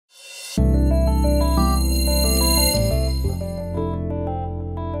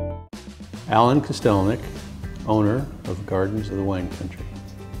Alan Kostelnik, owner of Gardens of the Wine Country.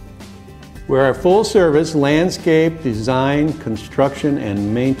 We're a full-service landscape design, construction,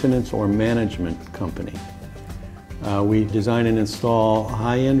 and maintenance or management company. We design and install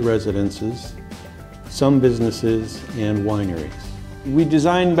high-end residences, some businesses, and wineries. We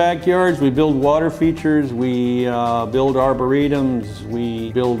design backyards, we build water features, we build arboretums,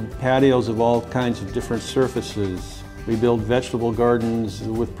 we build patios of all kinds of different surfaces. We build vegetable gardens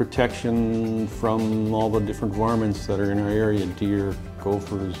with protection from all the different varmints that are in our area, deer,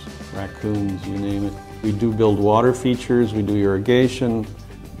 gophers, raccoons, you name it. We do build water features, we do irrigation,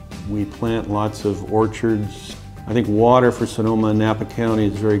 we plant lots of orchards. I think water for Sonoma and Napa County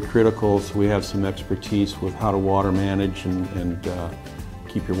is very critical, so we have some expertise with how to water manage and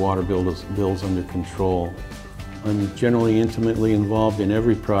keep your water bills under control. I'm generally intimately involved in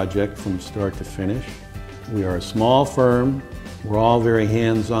every project from start to finish. We are a small firm. We're all very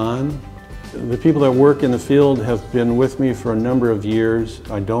hands-on. The people that work in the field have been with me for a number of years.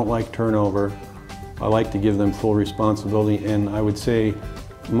 I don't like turnover. I like to give them full responsibility, and I would say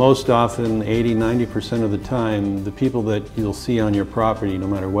most often, 80–90% of the time, the people that you'll see on your property, no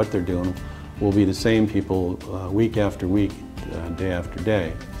matter what they're doing, will be the same people week after week, day after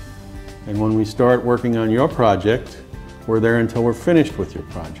day. And when we start working on your project, we're there until we're finished with your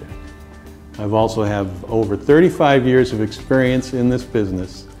project. I've also have over 35 years of experience in this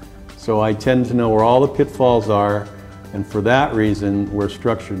business, so I tend to know where all the pitfalls are, and for that reason, we're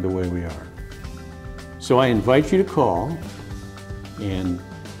structured the way we are. So I invite you to call and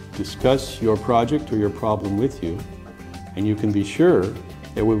discuss your project or your problem with you, and you can be sure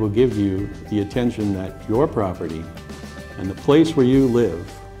that we will give you the attention that your property and the place where you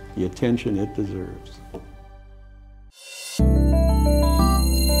live, the attention it deserves.